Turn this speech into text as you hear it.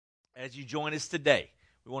as you join us today.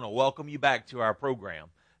 We want to welcome you back to our program.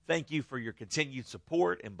 Thank you for your continued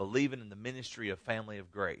support and believing in the ministry of Family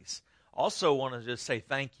of Grace. Also want to just say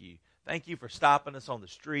thank you. Thank you for stopping us on the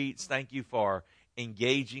streets. Thank you for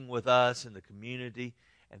engaging with us in the community.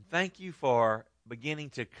 And thank you for beginning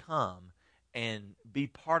to come and be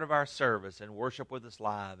part of our service and worship with us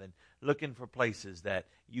live and looking for places that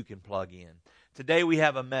you can plug in. Today we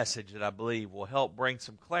have a message that I believe will help bring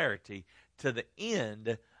some clarity to the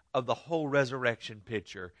end of the whole resurrection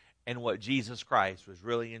picture and what Jesus Christ was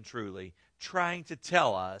really and truly trying to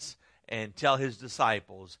tell us and tell his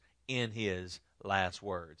disciples in his last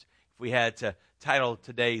words. If we had to title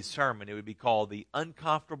today's sermon, it would be called The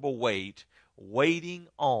Uncomfortable Wait, Waiting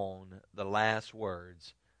on the Last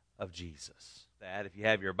Words of Jesus. That, if you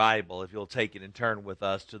have your Bible, if you'll take it and turn with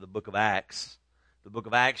us to the book of Acts. The book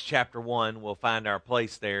of Acts chapter 1, we'll find our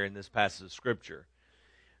place there in this passage of Scripture.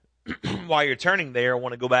 While you're turning there, I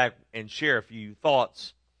want to go back and share a few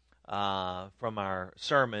thoughts from our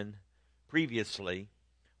sermon previously,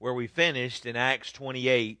 where we finished in Acts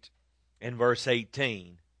 28 and verse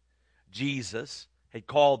 18. Jesus had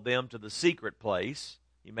called them to the secret place.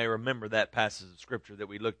 You may remember that passage of Scripture that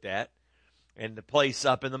we looked at. And the place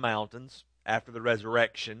up in the mountains after the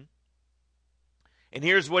resurrection. And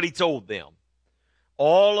here's what he told them.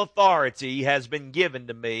 All authority has been given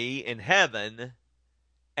to me in heaven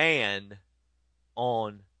and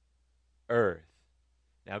on earth.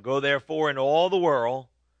 Now go therefore into all the world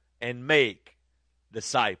and make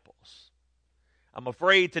disciples. I'm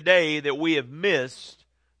afraid today that we have missed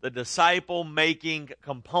the disciple-making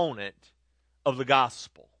component of the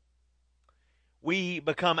gospel. We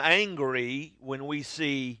become angry when we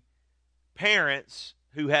see parents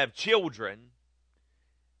who have children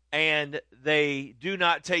and they do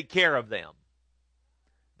not take care of them.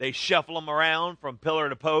 They shuffle them around from pillar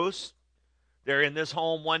to post. They're in this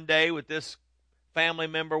home one day with this family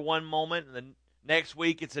member one moment, and the next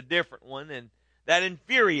week it's a different one, and that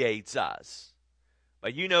infuriates us.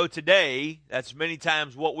 But you know, today, that's many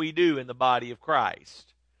times what we do in the body of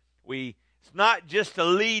Christ. It's not just to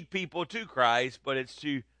lead people to Christ, but it's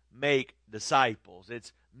to make disciples.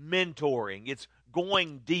 It's mentoring. It's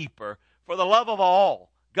going deeper. For the love of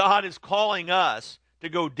all, God is calling us to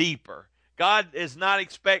go deeper. God does not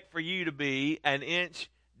expect for you to be an inch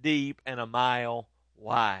deep and a mile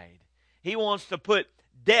wide. He wants to put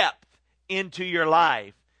depth into your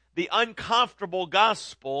life. The uncomfortable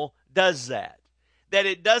gospel does that. That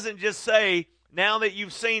it doesn't just say, now that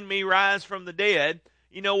you've seen me rise from the dead,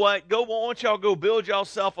 you know what, why don't y'all go build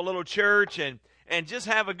yourself a little church and just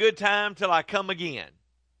have a good time till I come again.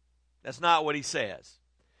 That's not what he says.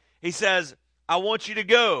 He says, I want you to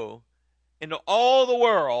go into all the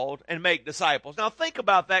world and make disciples. Now think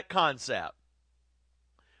about that concept.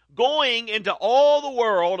 Going into all the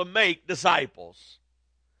world to make disciples.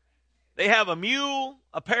 They have a mule,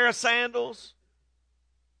 a pair of sandals,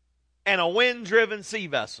 and a wind-driven sea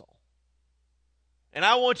vessel. And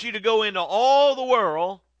I want you to go into all the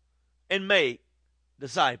world and make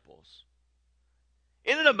disciples.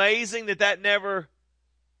 Isn't it amazing that that never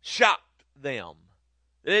shocked them?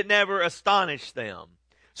 That it never astonished them?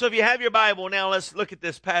 So if you have your Bible now, let's look at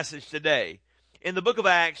this passage today. In the book of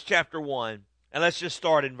Acts chapter 1, and let's just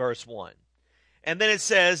start in verse 1. And then it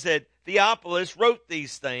says that Theophilus wrote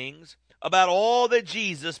these things about all that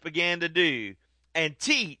Jesus began to do and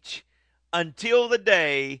teach until the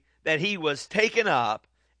day that he was taken up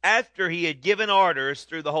after he had given orders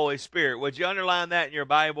through the Holy Spirit. Would you underline that in your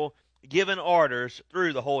Bible? Given orders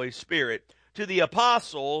through the Holy Spirit to the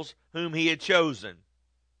apostles whom he had chosen.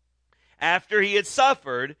 After he had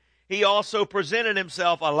suffered, he also presented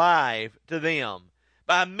himself alive to them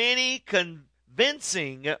by many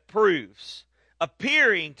convincing proofs,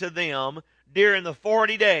 appearing to them during the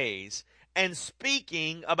 40 days and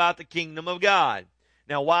speaking about the kingdom of God.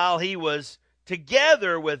 Now, while he was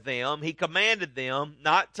together with them, he commanded them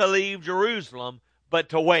not to leave Jerusalem, but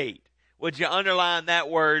to wait. Would you underline that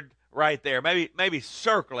word right there? Maybe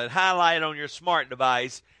circle it, highlight it on your smart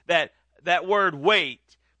device, that word wait,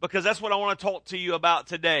 because that's what I want to talk to you about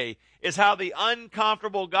today, is how the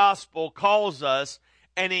uncomfortable gospel calls us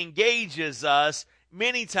and engages us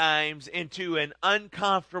many times into an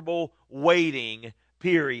uncomfortable waiting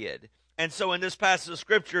period. And so in this passage of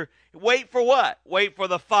Scripture, wait for what? Wait for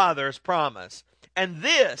the Father's promise. And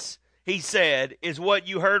this, he said, is what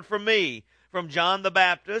you heard from me, from John the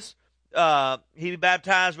Baptist. He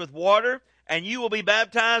baptized with water, and you will be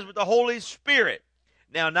baptized with the Holy Spirit.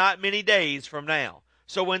 Now, not many days from now.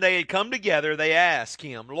 So when they had come together, they asked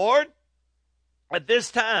him, Lord, at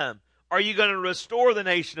this time, are you going to restore the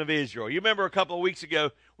nation of Israel? You remember a couple of weeks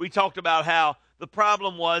ago, we talked about how The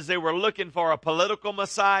problem was they were looking for a political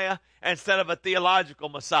Messiah instead of a theological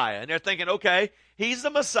Messiah. And they're thinking, okay, he's the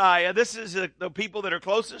Messiah. This is the people that are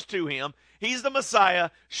closest to him. He's the Messiah.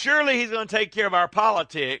 Surely he's going to take care of our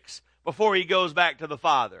politics before he goes back to the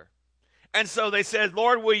Father. And so they said,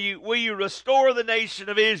 Lord, will you restore the nation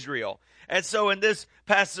of Israel? And so in this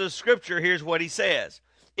passage of Scripture, here's what he says.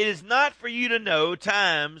 It is not for you to know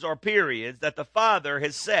times or periods that the Father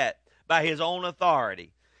has set by his own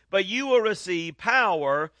authority, but you will receive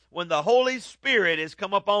power when the Holy Spirit has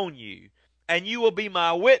come upon you, and you will be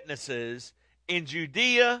my witnesses in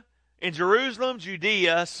Judea, in Jerusalem,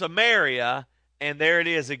 Judea, Samaria, and there it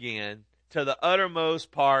is again, to the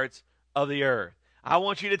uttermost parts of the earth. I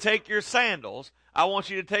want you to take your sandals, I want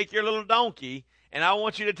you to take your little donkey, and I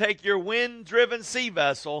want you to take your wind-driven sea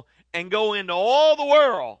vessel and go into all the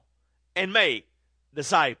world and make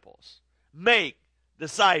disciples. Make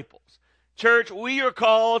disciples. Church, we are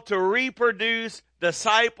called to reproduce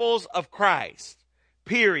disciples of Christ,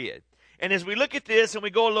 period. And as we look at this and we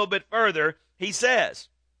go a little bit further, he says,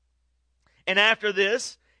 and after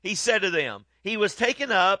this, he said to them, he was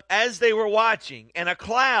taken up as they were watching, and a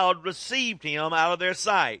cloud received him out of their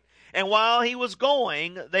sight. And while he was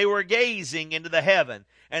going, they were gazing into the heaven.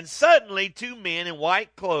 And suddenly 2 men in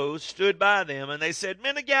white clothes stood by them, and they said,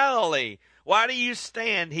 Men of Galilee, why do you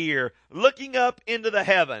stand here looking up into the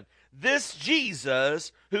heaven? This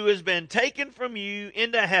Jesus, who has been taken from you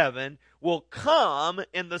into heaven, will come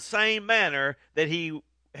in the same manner that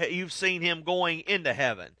you've seen him going into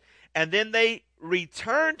heaven. And then they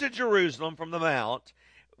returned to Jerusalem from the mount,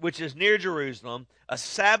 which is near Jerusalem, a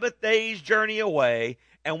Sabbath day's journey away.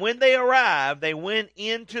 And when they arrived, they went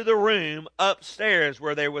into the room upstairs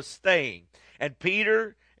where they were staying. And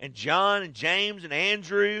Peter and John and James and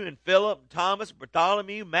Andrew and Philip and Thomas,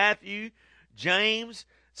 Bartholomew, Matthew, James,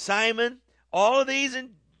 Simon, all of these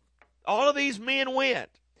men went.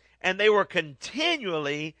 And they were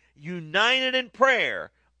continually united in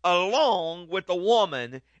prayer, along with the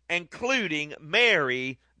woman, including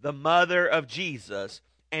Mary, the mother of Jesus.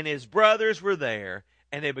 And his brothers were there,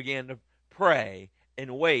 and they began to pray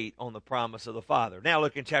and wait on the promise of the Father. Now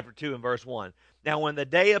look in chapter 2 and verse 1. Now when the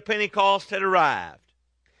day of Pentecost had arrived,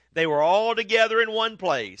 they were all together in one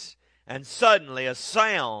place, and suddenly a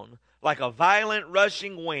sound like a violent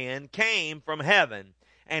rushing wind came from heaven,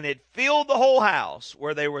 and it filled the whole house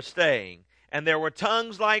where they were staying. And there were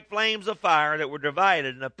tongues like flames of fire that were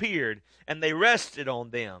divided and appeared, and they rested on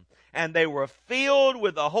them. And they were filled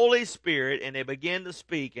with the Holy Spirit, and they began to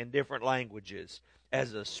speak in different languages,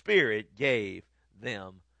 as the Spirit gave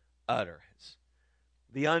them utterance.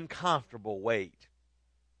 The uncomfortable wait.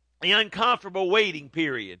 The uncomfortable waiting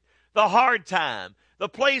period. The hard time. The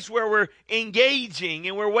place where we're engaging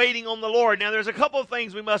and we're waiting on the Lord. Now, there's a couple of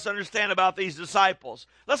things we must understand about these disciples.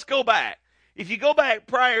 Let's go back. If you go back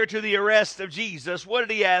prior to the arrest of Jesus, what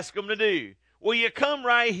did he ask them to do? Will you come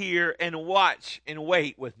right here and watch and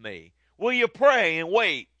wait with me? Will you pray and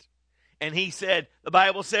wait? And he said, the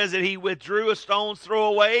Bible says that he withdrew a stone's throw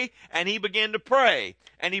away and he began to pray.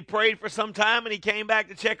 And he prayed for some time and he came back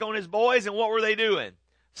to check on his boys. And what were they doing?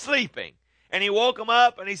 Sleeping. And he woke them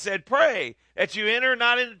up and he said, pray that you enter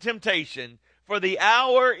not into temptation, for the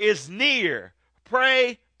hour is near.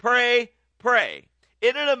 Pray, pray, pray.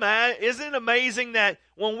 Isn't it amazing that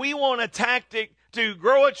when we want a tactic to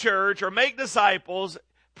grow a church or make disciples,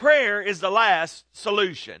 prayer is the last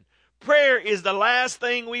solution. Prayer is the last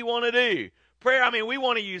thing we want to do. Prayer, we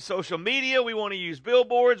want to use social media, we want to use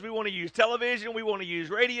billboards, we want to use television, we want to use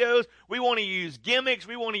radios, we want to use gimmicks,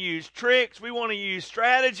 we want to use tricks, we want to use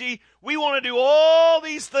strategy. We want to do all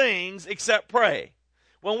these things except pray.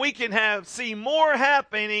 When we can see more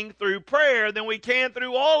happening through prayer than we can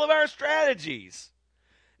through all of our strategies.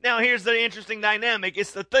 Now, here's the interesting dynamic.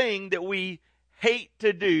 It's the thing that we hate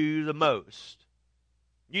to do the most.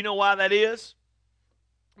 You know why that is?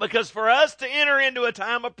 Because for us to enter into a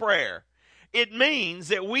time of prayer, it means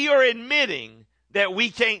that we are admitting that we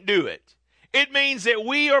can't do it. It means that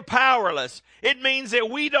we are powerless. It means that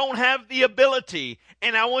we don't have the ability.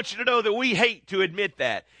 And I want you to know that we hate to admit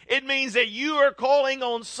that. It means that you are calling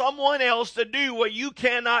on someone else to do what you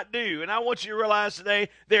cannot do. And I want you to realize today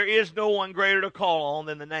there is no one greater to call on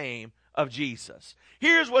than the name of Jesus.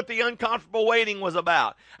 Here's what the uncomfortable waiting was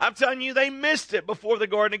about. I'm telling you, they missed it before the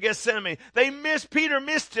Garden of Gethsemane. Peter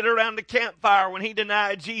missed it around the campfire when he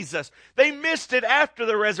denied Jesus. They missed it after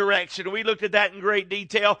the resurrection. We looked at that in great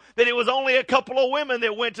detail, that it was only a couple of women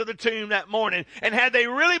that went to the tomb that morning. And had they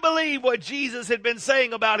really believed what Jesus had been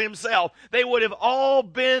saying about himself, they would have all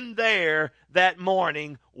been there that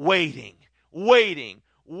morning waiting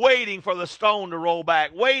for the stone to roll back,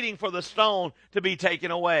 waiting for the stone to be taken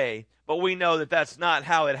away. But we know that that's not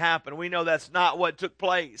how it happened. We know that's not what took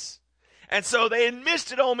place. And so they had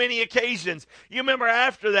missed it on many occasions. You remember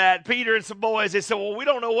after that, Peter and some boys, they said, well, we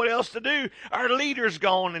don't know what else to do. Our leader's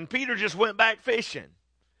gone. And Peter just went back fishing.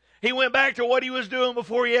 He went back to what he was doing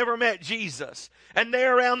before he ever met Jesus. And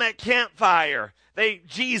there around that campfire,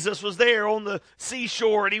 Jesus was there on the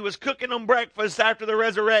seashore, and he was cooking them breakfast after the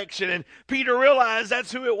resurrection. And Peter realized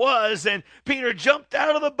that's who it was. And Peter jumped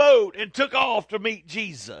out of the boat and took off to meet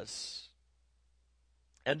Jesus.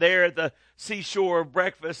 And there at the seashore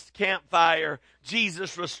breakfast campfire,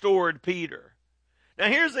 Jesus restored Peter. Now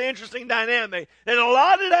here's the interesting dynamic. That a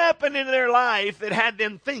lot had happened in their life that had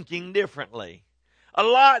them thinking differently. A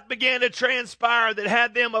lot began to transpire that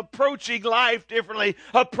had them approaching life differently,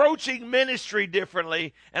 approaching ministry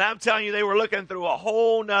differently. And I'm telling you, they were looking through a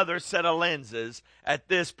whole nother set of lenses at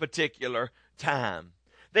this particular time.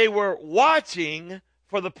 They were watching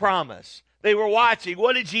for the promise. They were watching.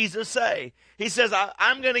 What did Jesus say? He says,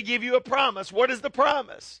 I'm going to give you a promise. What is the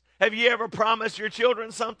promise? Have you ever promised your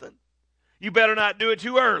children something? You better not do it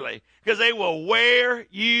too early, because they will wear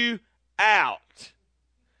you out.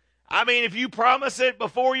 I mean, if you promise it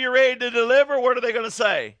before you're ready to deliver, what are they going to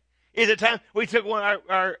say? Is it time? We took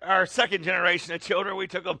our second generation of children, we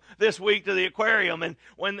took them this week to the aquarium. And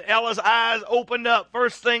when Ella's eyes opened up,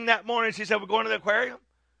 first thing that morning, she said, we're going to the aquarium?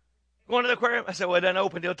 Going to the aquarium? I said, well, it doesn't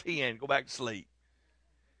open till 10. Go back to sleep.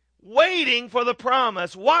 Waiting for the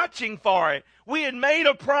promise, watching for it. We had made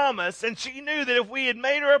a promise, and she knew that if we had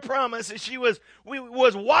made her a promise, that she was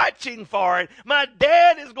watching for it. My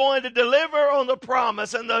dad is going to deliver on the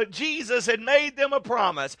promise, and Jesus had made them a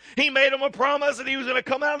promise. He made them a promise that he was going to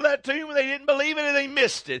come out of that tomb, and they didn't believe it, and they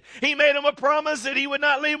missed it. He made them a promise that he would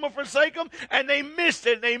not leave them or forsake them, and they missed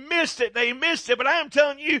it, and they missed it, and they missed it. But I'm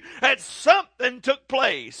telling you that something took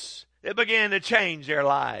place that began to change their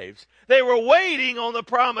lives. They were waiting on the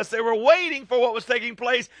promise. They were waiting for what was taking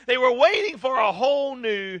place. They were waiting for a whole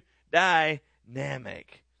new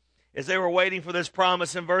dynamic. As they were waiting for this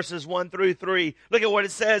promise in verses 1 through 3, look at what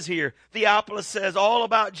it says here. Theophilus says all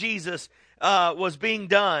about Jesus was being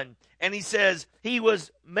done. And he says he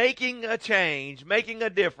was making a change, making a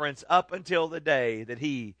difference up until the day that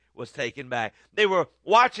he was taken back. They were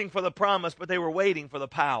watching for the promise, but they were waiting for the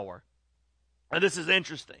power. And this is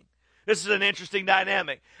interesting. This is an interesting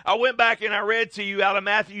dynamic. I went back and I read to you out of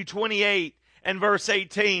Matthew 28 and verse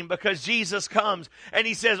 18, because Jesus comes and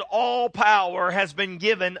he says, all power has been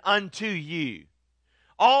given unto you.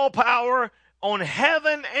 All power on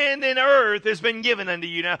heaven and in earth has been given unto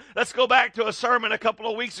you. Now, let's go back to a sermon a couple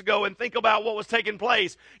of weeks ago and think about what was taking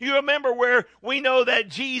place. You remember where we know that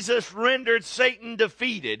Jesus rendered Satan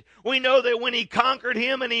defeated. We know that when he conquered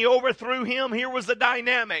him and he overthrew him, here was the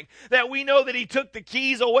dynamic. That we know that he took the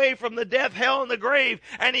keys away from the death, hell, and the grave,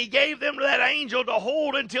 and he gave them to that angel to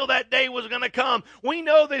hold until that day was going to come. We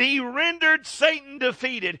know that he rendered Satan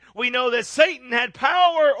defeated. We know that Satan had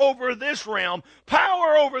power over this realm,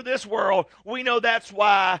 power over this world. We know that's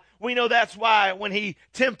why when he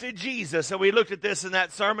tempted Jesus, and we looked at this in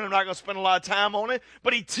that sermon, I'm not going to spend a lot of time on it,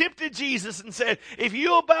 but he tempted Jesus and said, if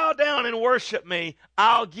you'll bow down and worship me,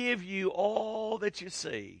 I'll give you all that you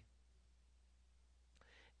see.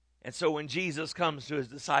 And so when Jesus comes to his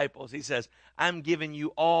disciples, he says, I'm giving you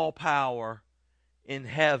all power in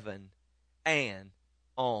heaven and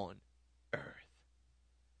on earth.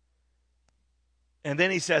 And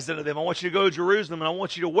then he says to them, I want you to go to Jerusalem, and I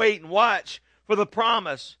want you to wait and watch for the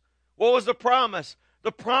promise. What was the promise?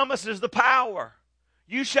 The promise is the power.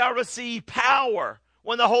 You shall receive power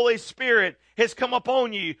when the Holy Spirit has come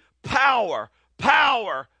upon you. Power,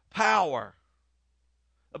 power, power.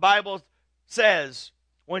 The Bible says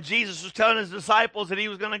when Jesus was telling his disciples that he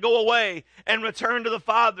was going to go away and return to the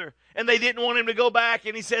Father, and they didn't want him to go back,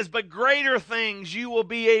 and he says, but greater things you will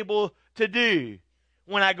be able to do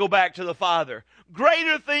when I go back to the Father.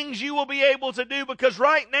 Greater things you will be able to do, because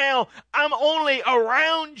right now I'm only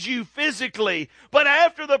around you physically. But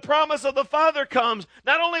after the promise of the Father comes,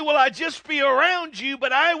 not only will I just be around you,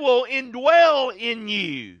 but I will indwell in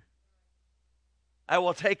you. I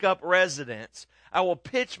will take up residence. I will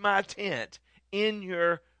pitch my tent in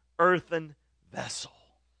your earthen vessel.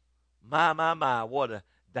 My, what a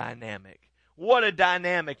dynamic. What a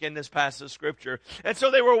dynamic in this passage of Scripture. And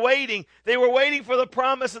so they were waiting. They were waiting for the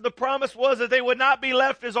promise. And the promise was that they would not be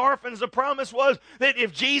left as orphans. The promise was that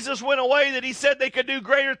if Jesus went away, that he said they could do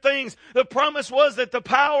greater things. The promise was that the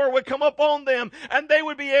power would come upon them and they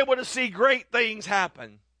would be able to see great things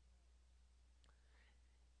happen.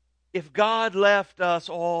 If God left us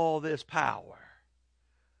all this power,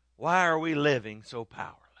 why are we living so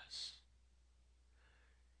powerless?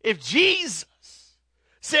 If Jesus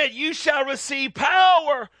said, you shall receive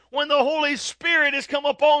power when the Holy Spirit has come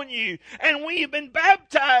upon you. And we have been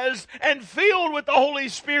baptized and filled with the Holy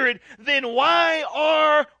Spirit. Then why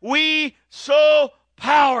are we so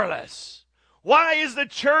powerless? Why is the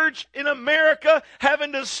church in America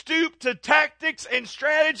having to stoop to tactics and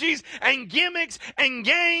strategies and gimmicks and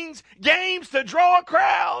games to draw a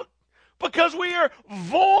crowd? Because we are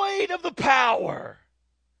void of the power.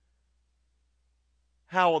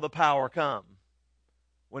 How will the power come?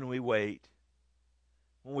 When we wait,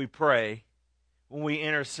 when we pray, when we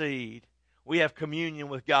intercede, we have communion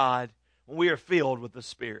with God, when we are filled with the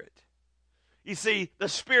Spirit. You see, the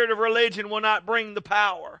spirit of religion will not bring the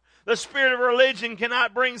power. The spirit of religion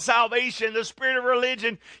cannot bring salvation. The spirit of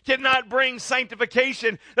religion cannot bring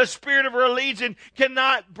sanctification. The spirit of religion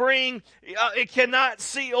cannot bring, it cannot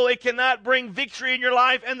seal, it cannot bring victory in your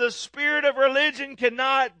life. And the spirit of religion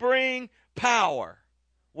cannot bring power.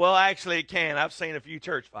 Well, actually it can. I've seen a few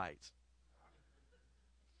church fights.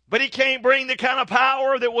 But it can't bring the kind of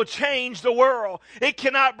power that will change the world. It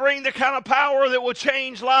cannot bring the kind of power that will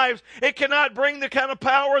change lives. It cannot bring the kind of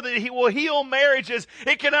power that will heal marriages.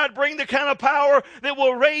 It cannot bring the kind of power that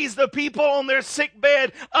will raise the people on their sick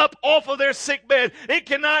bed up off of their sick bed. It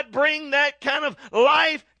cannot bring that kind of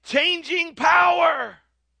life-changing power.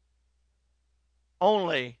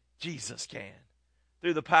 Only Jesus can,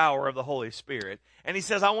 through the power of the Holy Spirit. And he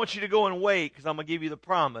says, I want you to go and wait, because I'm going to give you the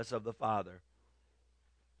promise of the Father.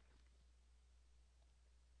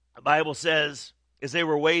 The Bible says, as they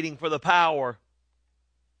were waiting for the power,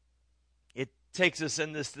 it takes us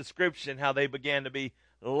in this description how they began to be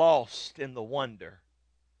lost in the wonder.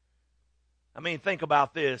 I mean, think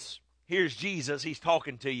about this. Here's Jesus. He's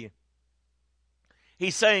talking to you.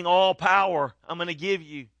 He's saying, all power I'm going to give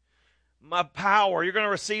you. My power. You're going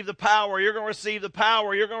to receive the power. You're going to receive the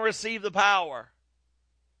power. You're going to receive the power.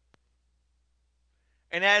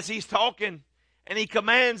 And as he's talking, and he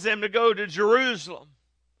commands them to go to Jerusalem,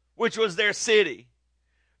 which was their city.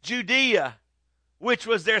 Judea, which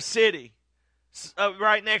was their city,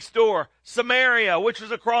 right next door. Samaria, which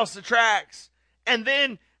was across the tracks. And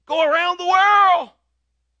then go around the world.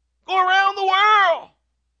 Go around the world.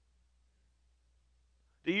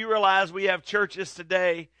 Do you realize we have churches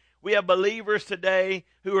today, we have believers today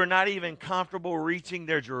who are not even comfortable reaching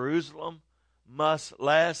their Jerusalem, much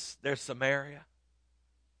less their Samaria?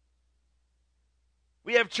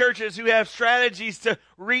 We have churches who have strategies to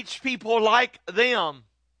reach people like them.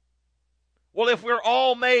 Well, if we're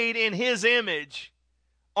all made in His image,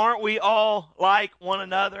 aren't we all like one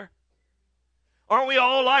another? Aren't we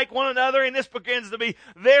all like one another? And this begins to be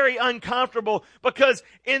very uncomfortable because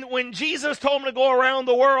when Jesus told him to go around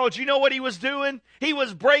the world, you know what he was doing? He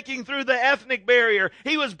was breaking through the ethnic barrier.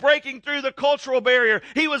 He was breaking through the cultural barrier.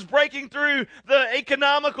 He was breaking through the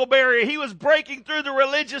economical barrier. He was breaking through the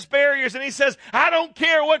religious barriers. And he says, I don't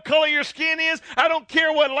care what color your skin is. I don't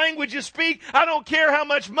care what language you speak. I don't care how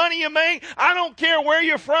much money you make. I don't care where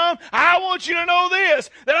you're from. I want you to know this,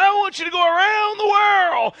 that I want you to go around the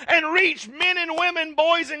world and reach men and women,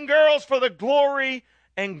 boys and girls, for the glory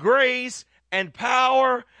and grace and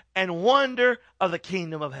power and wonder of the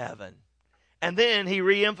kingdom of heaven. And then he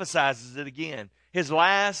reemphasizes it again. His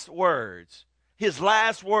last words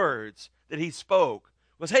that he spoke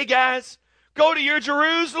was, hey guys, go to your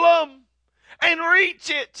Jerusalem and reach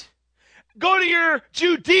it. Go to your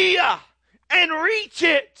Judea and reach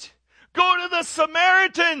it. Go to the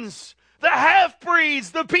Samaritans, the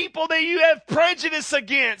half-breeds, the people that you have prejudice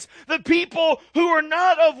against, the people who are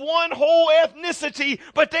not of one whole ethnicity,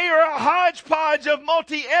 but they are a hodgepodge of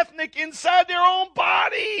multi-ethnic inside their own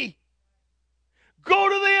body. Go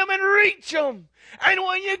to them and reach them. And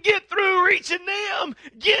when you get through reaching them,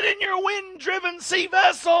 get in your wind-driven sea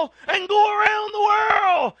vessel and go around the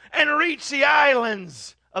world and reach the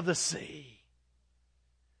islands of the sea.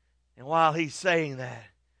 And while he's saying that,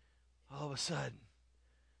 all of a sudden,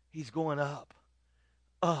 he's going up,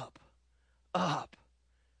 up, up,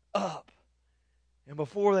 up. And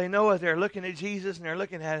before they know it, they're looking at Jesus and they're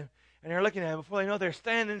looking at him. And they're looking at him. Before they know it, they're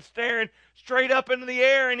standing, staring straight up into the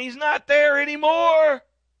air, and he's not there anymore.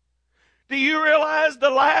 Do you realize the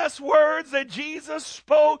last words that Jesus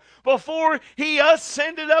spoke before he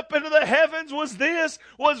ascended up into the heavens was this?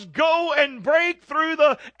 Was go and break through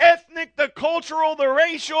the ethnic, the cultural, the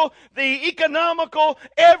racial, the economical,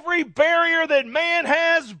 every barrier that man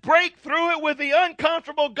has, break through it with the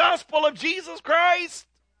uncomfortable gospel of Jesus Christ.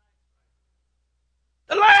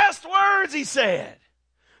 The last words he said.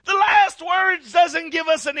 The last words doesn't give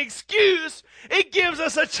us an excuse. It gives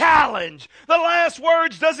us a challenge. The last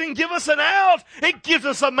words doesn't give us an out. It gives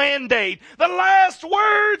us a mandate. The last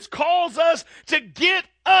words calls us to get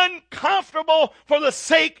uncomfortable for the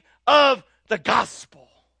sake of the gospel.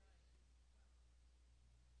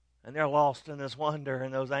 And they're lost in this wonder,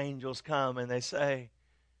 and those angels come and they say,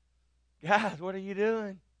 "Guys, what are you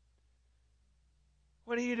doing?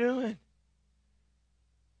 What are you doing?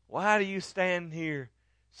 Why do you stand here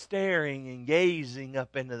staring and gazing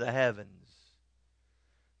up into the heavens?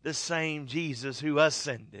 This same Jesus who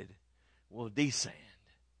ascended will descend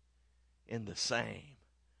in the same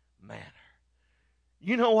manner."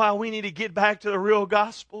 You know why we need to get back to the real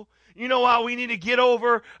gospel? You know why we need to get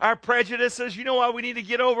over our prejudices? You know why we need to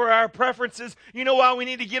get over our preferences? You know why we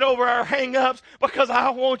need to get over our hang-ups? Because I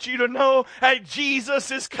want you to know that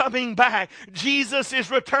Jesus is coming back. Jesus is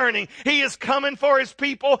returning. He is coming for His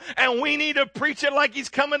people, and we need to preach it like He's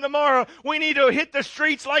coming tomorrow. We need to hit the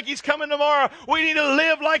streets like He's coming tomorrow. We need to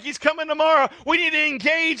live like He's coming tomorrow. We need to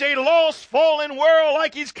engage a lost, fallen world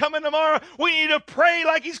like He's coming tomorrow. We need to pray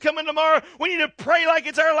like He's coming tomorrow. We need to pray like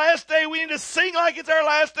it's our last day. We need to sing like it's our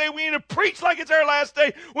last day. We need to preach like it's our last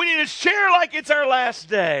day. We need to share like it's our last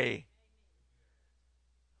day.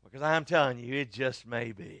 Because I'm telling you, it just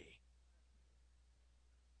may be.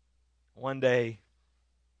 One day,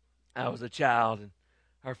 I was a child, and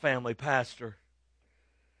our family pastor,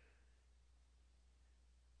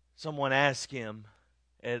 someone asked him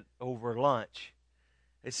over lunch,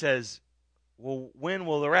 it says, "Well, when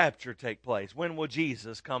will the rapture take place? When will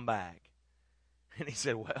Jesus come back?" And he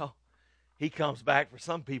said, "Well, He comes back for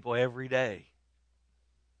some people every day.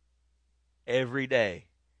 Every day,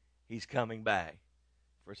 He's coming back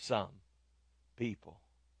for some people."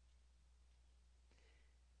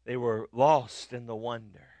 They were lost in the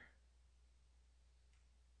wonder.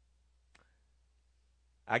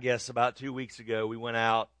 I guess about 2 weeks ago, we went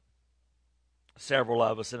out, several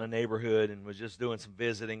of us in a neighborhood, and was just doing some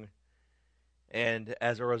visiting. And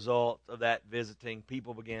as a result of that visiting,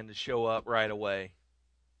 people began to show up right away.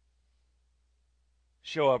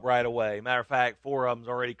 Matter of fact, 4 of them's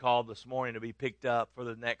already called this morning to be picked up for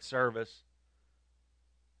the next service.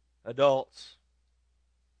 Adults.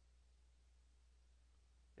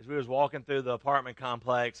 As we was walking through the apartment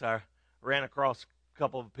complex, I ran across a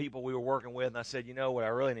couple of people we were working with, and I said, "You know what I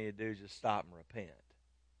really need to do is just stop and repent.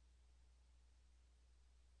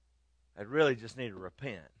 I really just need to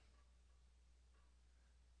repent."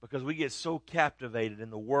 Because we get so captivated in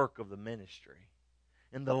the work of the ministry,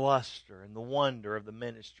 in the luster and the wonder of the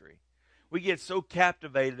ministry. We get so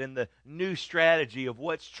captivated in the new strategy of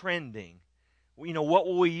what's trending. You know, what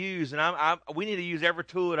will we use? And we need to use every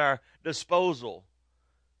tool at our disposal.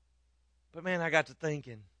 But man, I got to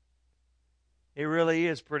thinking, it really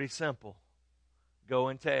is pretty simple. Go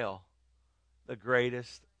and tell the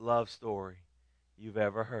greatest love story you've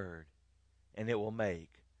ever heard, and it will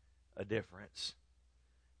make a difference.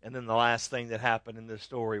 And then the last thing that happened in this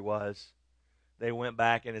story was they went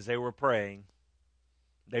back, and as they were praying,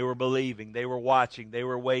 they were believing, they were watching, they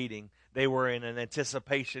were waiting, they were in an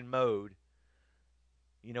anticipation mode.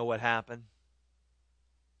 You know what happened?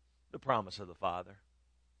 The promise of the Father.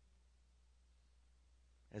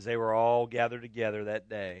 As they were all gathered together that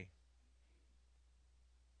day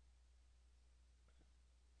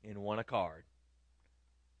in one accord.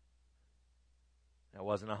 That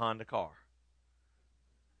wasn't a Honda car.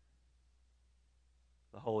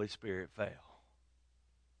 The Holy Spirit fell.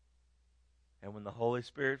 And when the Holy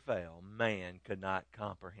Spirit fell, man could not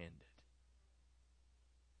comprehend it.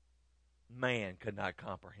 Man could not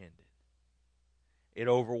comprehend it. It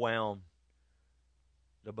overwhelmed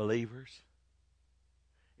the believers.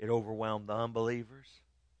 It overwhelmed the unbelievers.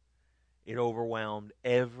 It overwhelmed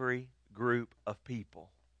every group of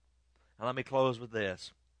people. Now let me close with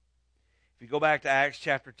this. If you go back to Acts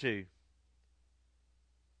chapter 2,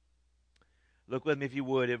 look with me if you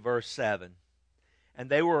would at verse 7. "And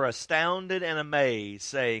they were astounded and amazed,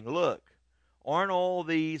 saying, 'Look, aren't all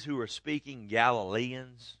these who are speaking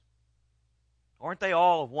Galileans? Aren't they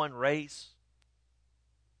all of one race?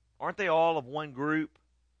 Aren't they all of one group?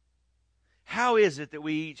 How is it that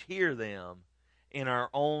we each hear them in our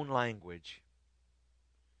own language?'"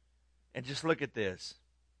 And just look at this.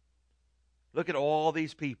 Look at all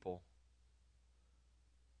these people.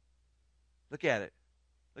 Look at it.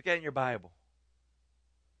 Look at it in your Bible.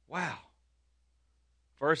 Wow.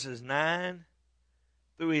 Verses 9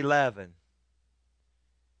 through 11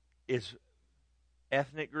 is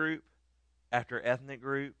ethnic group after ethnic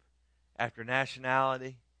group, after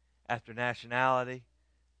nationality, after nationality,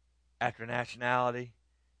 after nationality,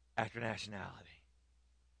 after nationality.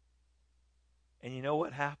 And you know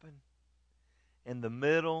what happened? In the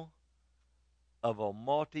middle of a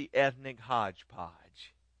multi-ethnic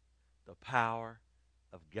hodgepodge, the power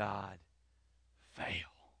of God fell.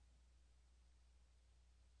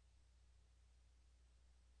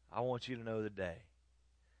 I want you to know today,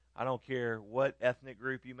 I don't care what ethnic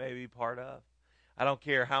group you may be part of. I don't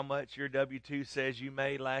care how much your W-2 says you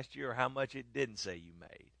made last year or how much it didn't say you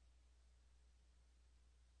made.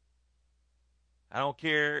 I don't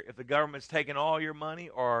care if the government's taking all your money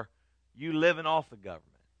or you living off the government.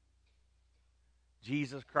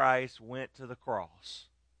 Jesus Christ went to the cross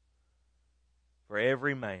for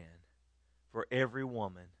every man, for every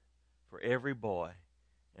woman, for every boy,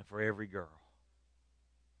 and for every girl.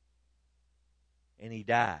 And he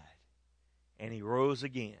died, and he rose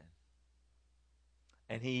again.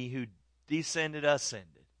 And he who descended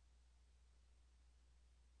ascended,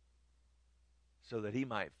 so that he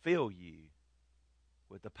might fill you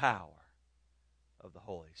with the power of the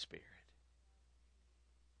Holy Spirit.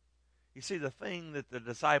 You see, the thing that the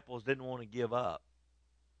disciples didn't want to give up.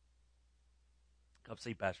 Come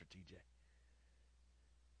see Pastor TJ.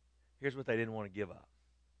 Here's what they didn't want to give up.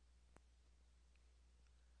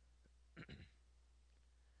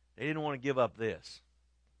 They didn't want to give up this.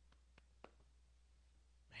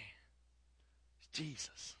 Man, it's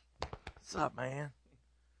Jesus. What's up, man?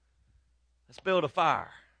 Let's build a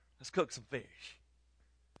fire. Let's cook some fish.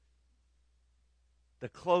 The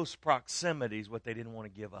close proximity is what they didn't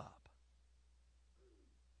want to give up.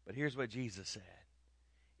 But here's what Jesus said.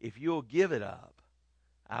 If you'll give it up,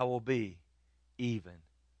 I will be even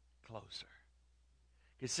closer.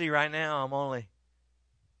 You see, right now I'm only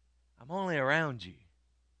around you.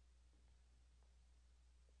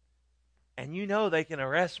 And you know they can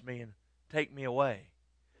arrest me and take me away.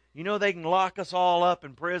 You know they can lock us all up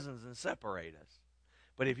in prisons and separate us.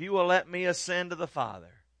 But if you will let me ascend to the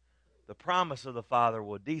Father, the promise of the Father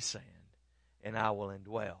will descend, and I will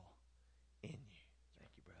indwell in you.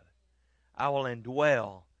 Thank you, brother. I will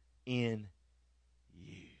indwell in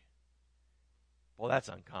you. Well, that's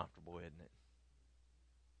uncomfortable, isn't it?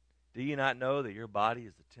 Do you not know that your body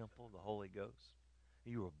is the temple of the Holy Ghost?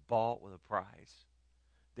 You were bought with a price.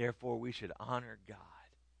 Therefore, we should honor God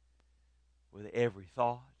with every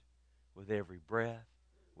thought, with every breath,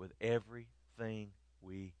 with everything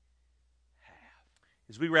we have.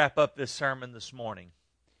 As we wrap up this sermon this morning,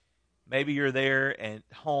 maybe you're there at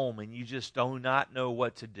home and you just do not know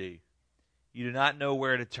what to do. You do not know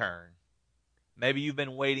where to turn. Maybe you've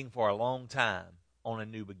been waiting for a long time on a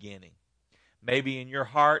new beginning. Maybe in your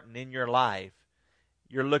heart and in your life,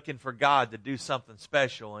 you're looking for God to do something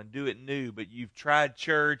special and do it new, but you've tried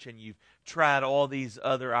church and you've tried all these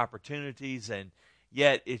other opportunities, and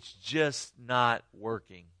yet it's just not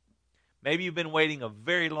working. Maybe you've been waiting a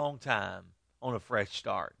very long time on a fresh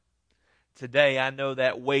start. Today, I know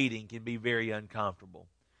that waiting can be very uncomfortable.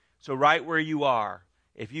 So right where you are,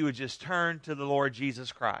 if you would just turn to the Lord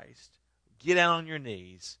Jesus Christ, get down on your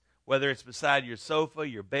knees, whether it's beside your sofa,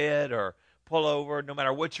 your bed, or pull over, no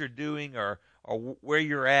matter what you're doing or where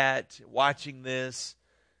you're at watching this,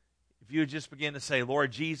 if you would just begin to say,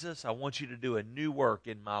 Lord Jesus, I want you to do a new work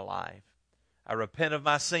in my life. I repent of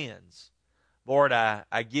my sins. Lord, I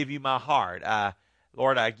give you my heart.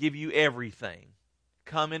 Lord, I give you everything.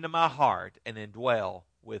 Come into my heart and indwell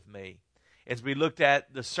with me. As we looked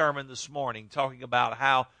at the sermon this morning, talking about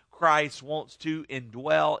how Christ wants to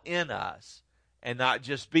indwell in us and not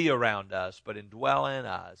just be around us, but indwell in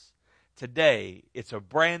us. Today, it's a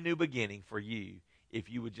brand new beginning for you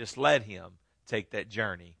if you would just let Him take that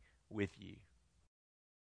journey with you.